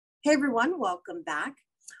Hey everyone, welcome back.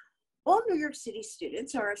 All New York City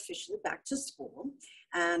students are officially back to school,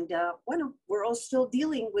 and we're all still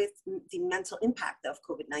dealing with the mental impact of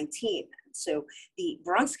COVID-19. So the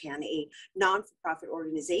Bronx Can, a non-for-profit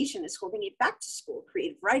organization, is holding a back-to-school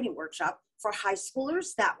creative writing workshop for high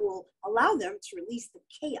schoolers that will allow them to release the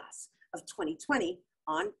chaos of 2020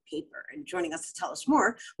 on paper. And joining us to tell us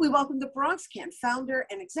more, we welcome the Bronx Can founder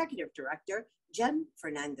and executive director, Jenn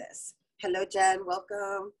Fernandez. Hello, Jenn.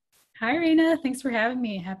 Welcome. Hi, Rhina. Thanks for having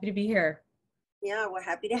me. Happy to be here. Yeah, we're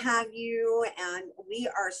happy to have you. And we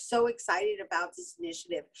are so excited about this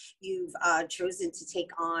initiative you've chosen to take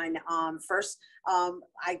on. First,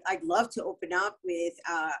 I'd love to open up with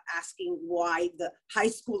asking why the high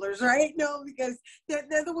schoolers, right? No, because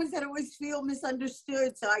they're the ones that always feel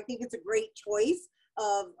misunderstood. So I think it's a great choice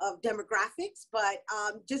of demographics, but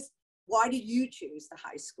just why did you choose the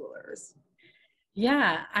high schoolers?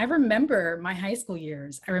 Yeah, I remember my high school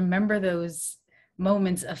years. I remember those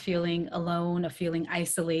moments of feeling alone, of feeling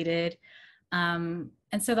isolated. And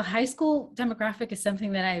so the high school demographic is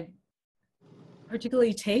something that I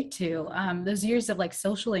particularly take to. Those years of like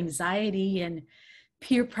social anxiety and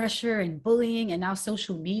peer pressure and bullying and now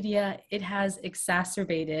social media, it has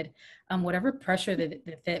exacerbated whatever pressure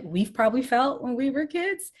that we've probably felt when we were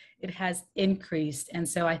kids, it has increased. And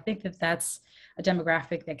so I think that that's a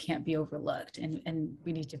demographic that can't be overlooked and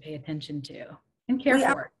we need to pay attention to and care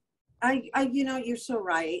for. You're so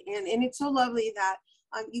right. And it's so lovely that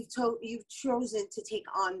you've chosen to take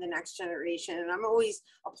on the next generation. And I'm always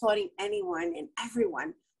applauding anyone and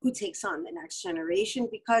everyone who takes on the next generation,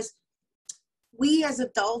 because we as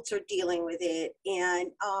adults are dealing with it,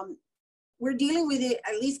 and we're dealing with it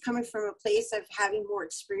at least coming from a place of having more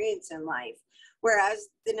experience in life, whereas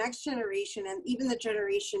the next generation and even the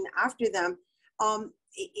generation after them,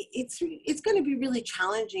 it's going to be really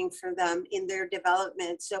challenging for them in their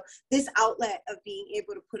development. So this outlet of being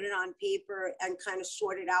able to put it on paper and kind of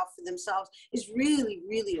sort it out for themselves is really,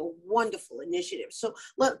 really a wonderful initiative. So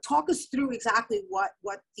talk us through exactly what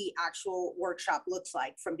the actual workshop looks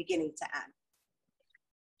like from beginning to end.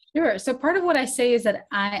 Sure. So part of what I say is that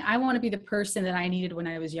I want to be the person that I needed when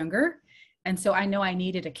I was younger. And so I know I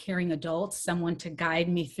needed a caring adult, someone to guide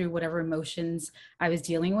me through whatever emotions I was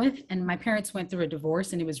dealing with. And my parents went through a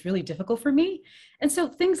divorce and it was really difficult for me. And so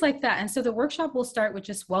things like that. And so the workshop will start with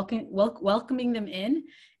just welcoming them in,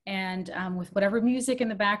 and with whatever music in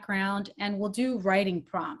the background, and we'll do writing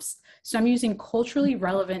prompts. So I'm using culturally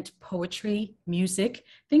relevant poetry, music,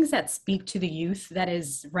 things that speak to the youth that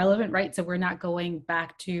is relevant, right? So we're not going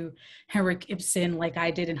back to Henrik Ibsen like I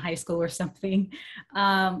did in high school or something,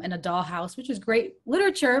 and a dollhouse, which is great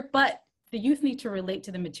literature, but the youth need to relate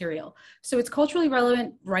to the material. So it's culturally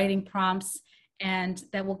relevant writing prompts, and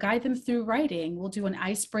that will guide them through writing. We'll do an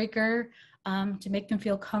icebreaker to make them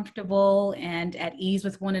feel comfortable and at ease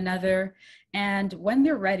with one another. And when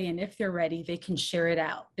they're ready, and if they're ready, they can share it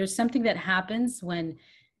out. There's something that happens when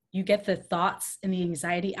you get the thoughts and the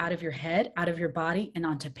anxiety out of your head, out of your body, and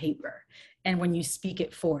onto paper. And when you speak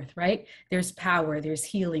it forth, right? There's power, there's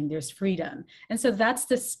healing, there's freedom. And so that's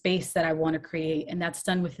the space that I want to create, and that's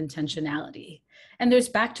done with intentionality. And there's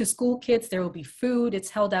back to school kits, there will be food. It's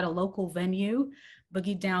held at a local venue,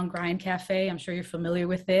 Boogie Down Grind Cafe. I'm sure you're familiar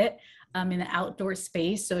with it. In an outdoor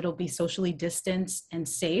space, so it'll be socially distanced and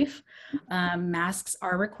safe. Masks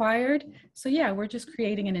are required. So yeah, we're just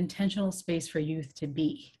creating an intentional space for youth to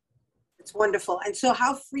be. It's wonderful. And so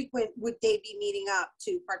how frequent would they be meeting up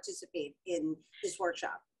to participate in this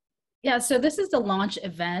workshop? Yeah, so this is the launch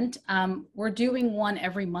event. We're doing one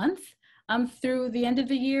every month through the end of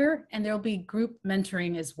the year, and there'll be group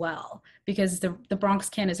mentoring as well, because the Bronx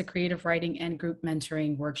Can is a creative writing and group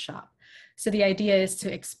mentoring workshop. So the idea is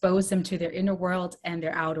to expose them to their inner world and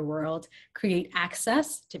their outer world, create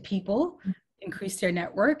access to people, increase their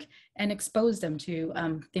network, and expose them to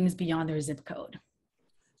things beyond their zip code.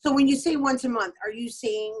 So when you say once a month, are you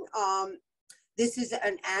saying this is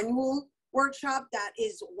an annual workshop that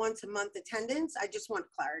is once a month attendance? I just want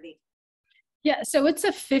clarity. Yeah, so it's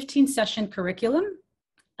a 15-session curriculum.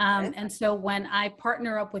 And so when I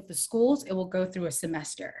partner up with the schools, it will go through a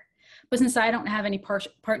semester. But since I don't have any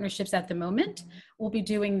partnerships at the moment, we'll be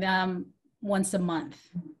doing them once a month.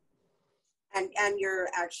 And you're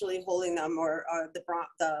actually holding them, or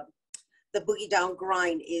the Boogie Down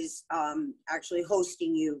Grind is actually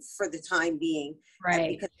hosting you for the time being,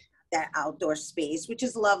 right? Because that outdoor space, which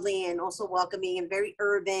is lovely and also welcoming and very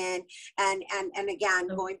urban. And again,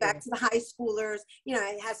 going back to the high schoolers,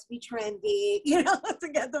 it has to be trendy, to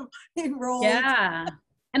get them enrolled. Yeah.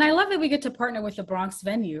 And I love that we get to partner with the Bronx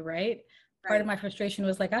venue, right? part of my frustration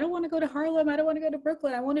was like, I don't want to go to Harlem. I don't want to go to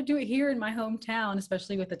Brooklyn. I want to do it here in my hometown,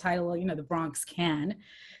 especially with the title, you know, the Bronx Can.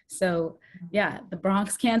 So yeah, the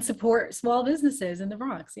Bronx can support small businesses in the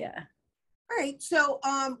Bronx. Yeah. All right. So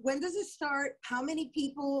when does it start? How many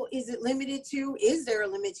people is it limited to? Is there a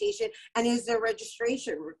limitation? And is there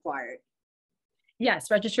registration required?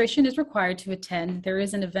 Yes, registration is required to attend. There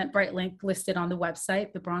is an Eventbrite link listed on the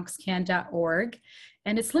website, thebronxcan.org,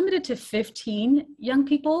 and it's limited to 15 young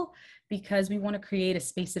people because we want to create a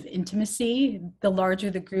space of intimacy. The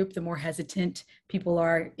larger the group, the more hesitant people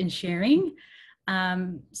are in sharing.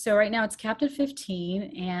 So right now it's capped at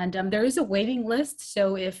 15, and there is a waiting list.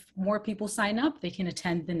 So if more people sign up, they can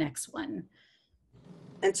attend the next one.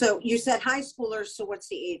 And so you said high schoolers. So what's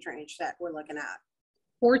the age range that we're looking at?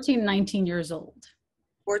 14, 19 years old.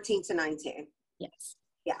 14 to 19. Yes.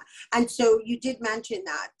 Yeah. And so you did mention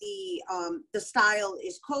that the style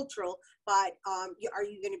is cultural, but are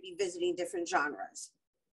you going to be visiting different genres?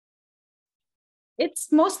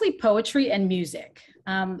 It's mostly poetry and music.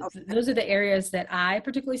 Okay. Those are the areas that I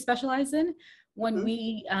particularly specialize in. When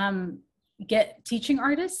we get teaching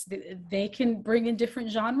artists, they can bring in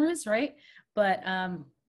different genres, right? But I'm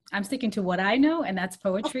sticking to what I know, and that's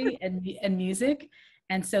poetry and music.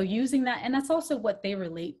 And so using that, and that's also what they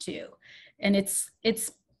relate to. And it's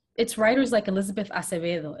writers like Elizabeth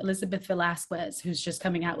Acevedo, Elizabeth Velasquez, who's just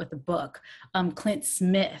coming out with a book, Clint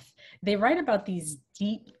Smith. They write about these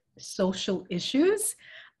deep social issues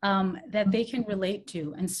that they can relate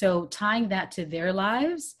to. And so tying that to their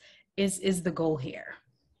lives is the goal here.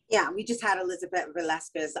 Yeah, we just had Elizabeth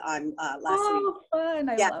Velasquez on last week. Oh, fun.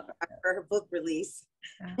 I love it. For her book release,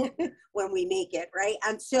 when we make it, right?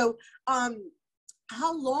 And so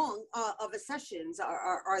how long of a sessions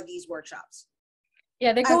are these workshops?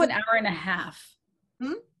 Yeah, they go an hour and a half.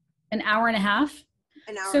 An hour and a half.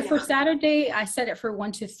 So for Saturday, I set it for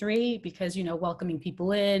 1 to 3 because, you know, welcoming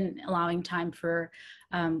people in, allowing time for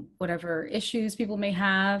whatever issues people may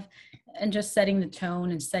have, and just setting the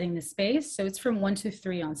tone and setting the space. So it's from 1 to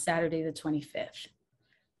 3 on Saturday, the 25th.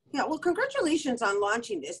 Yeah, well, congratulations on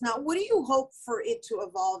launching this. Now, what do you hope for it to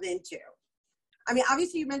evolve into? I mean,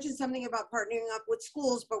 obviously you mentioned something about partnering up with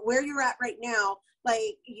schools, but where you're at right now,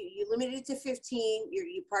 like you limited it to 15,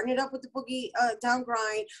 you partnered up with the Boogie Down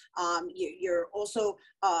Grind. You're also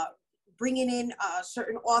bringing in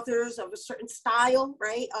certain authors of a certain style,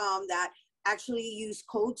 right? That actually use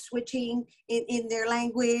code switching in their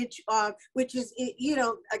language, which is, you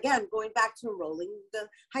know, again, going back to enrolling the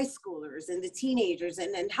high schoolers and the teenagers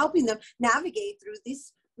and helping them navigate through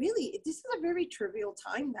this. Really, this is a very trivial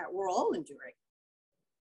time that we're all enduring.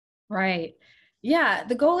 Right. Yeah,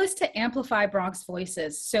 the goal is to amplify Bronx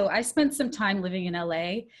voices. So I spent some time living in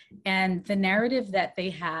LA, and the narrative that they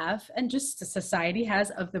have and just the society has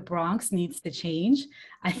of the Bronx needs to change.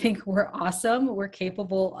 I think we're awesome. We're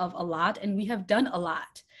capable of a lot, and we have done a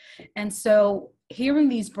lot. And so hearing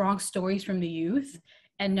these Bronx stories from the youth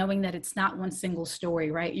and knowing that it's not one single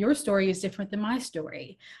story, right? Your story is different than my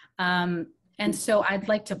story. And so I'd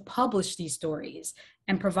like to publish these stories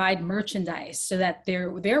and provide merchandise so that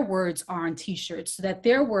their words are on t-shirts, so that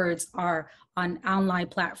their words are on online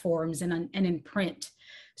platforms and in print.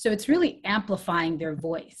 So it's really amplifying their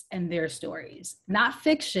voice and their stories, not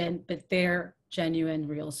fiction, but their genuine,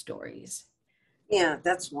 real stories. Yeah,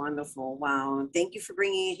 that's wonderful. Wow. And thank you for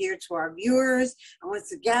bringing it here to our viewers. And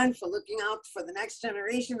once again, for looking out for the next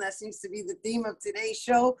generation. That seems to be the theme of today's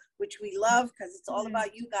show, which we love because it's all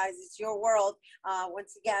about you guys. It's your world.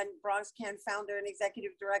 Once again, Bronx Can founder and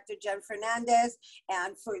executive director, Jenn Fernandez.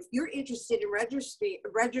 And if you're interested in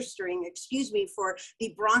registering, for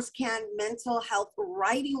the Bronx Can mental health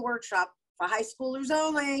writing workshop, for high schoolers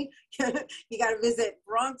only, you got to visit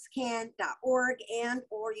bronxcan.org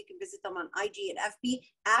or you can visit them on IG and FB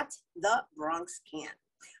at the Bronx Can.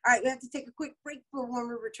 All right, we have to take a quick break, but when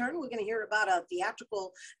we return, we're going to hear about a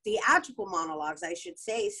theatrical monologues, I should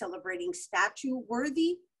say, celebrating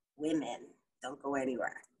statue-worthy women. Don't go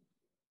anywhere.